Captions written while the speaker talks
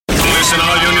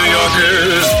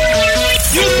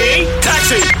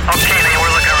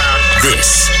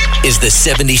is the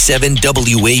 77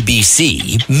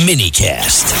 WABC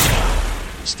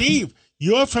minicast. Steve,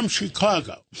 you're from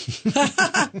Chicago.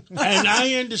 And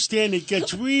I understand it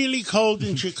gets really cold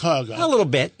in Chicago. A little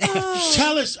bit.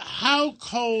 Tell us, how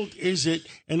cold is it?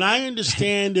 And I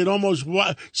understand it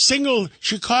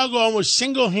Chicago almost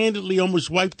single-handedly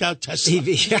almost wiped out Tesla.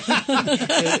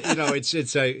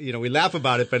 We laugh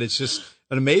about it, but it's just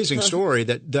an amazing story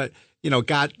that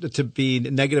got to be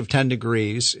negative 10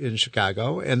 degrees in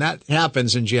Chicago. And that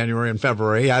happens in January and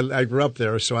February. I grew up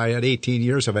there, so I had 18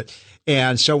 years of it.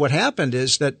 And so what happened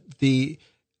is that the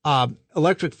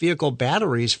electric vehicle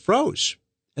batteries froze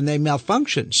and they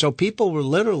malfunctioned. So people were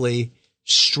literally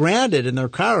stranded in their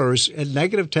cars at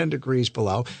negative 10 degrees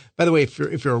below. By the way, if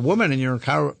you're a woman and you're in a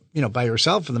car, by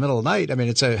yourself in the middle of the night, I mean,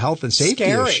 it's a health and safety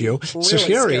issue. It's a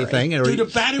scary thing. Do the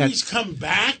batteries come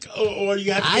back, or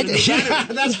you have to get a new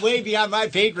battery? That's way beyond my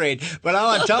pay grade. But all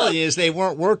I'm telling you is they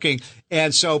weren't working.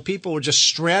 And so people were just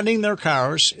stranding their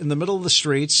cars in the middle of the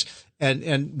streets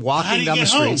and walking down the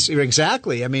streets. Home?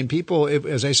 Exactly. I mean, people,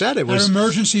 as I said, it was. How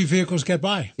emergency vehicles get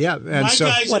by. Yeah. And my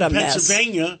guys what in a mess.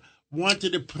 Pennsylvania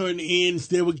wanted to put in,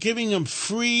 they were giving them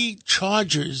free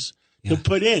chargers to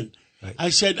put in. Right. I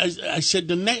said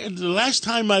the last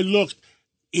time I looked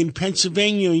in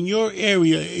Pennsylvania, in your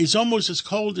area, is almost as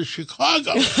cold as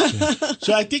Chicago.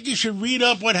 So I think you should read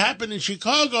up what happened in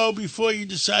Chicago before you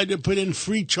decide to put in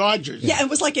free chargers. Yeah, it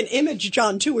was like an image,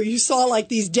 John, too, where you saw like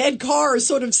these dead cars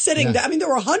sort of sitting there. I mean, there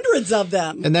were hundreds of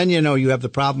them. And then, you have the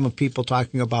problem of people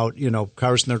talking about,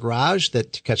 cars in their garage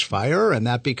that catch fire, and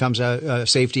that becomes a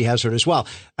safety hazard as well.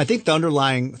 I think the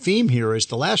underlying theme here is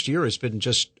the last year has been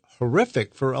just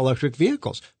horrific for electric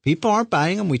vehicles. People aren't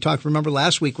buying them. Remember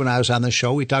last week when I was on the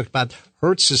show, we talked about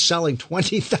Hertz is selling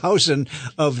 20,000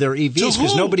 of their EVs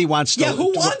because nobody wants to. Yeah,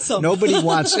 who wants them? Nobody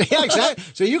wants. Yeah, exactly.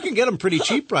 So you can get them pretty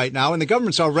cheap right now, and the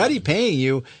government's already paying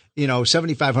you,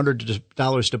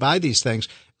 $7,500 to buy these things.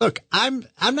 Look, I'm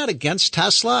not against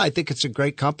Tesla. I think it's a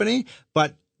great company,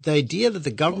 but the idea that the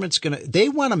government's they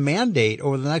want to mandate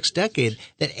over the next decade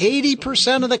that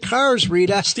 80% of the cars,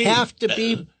 Rita, have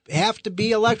to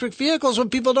be electric vehicles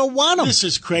when people don't want them. This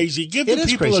is crazy. Give the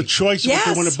people a choice of what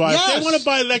they want to buy. If they want to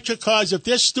buy electric cars, if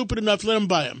they're stupid enough, let them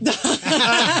buy them.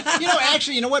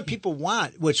 Actually, what people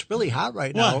want, what's really hot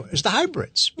right now, is the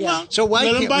hybrids. Yeah. Well, so why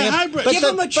let can't them buy we have, hybrids? Give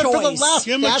them a choice. But for the left,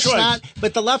 Give them a choice.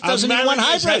 But the left doesn't even want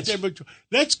hybrids.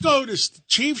 Let's go to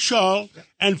Chief Scholl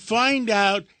and find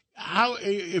out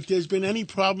if there's been any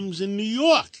problems in New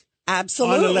York.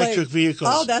 Absolutely. On electric vehicles.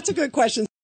 Oh, that's a good question.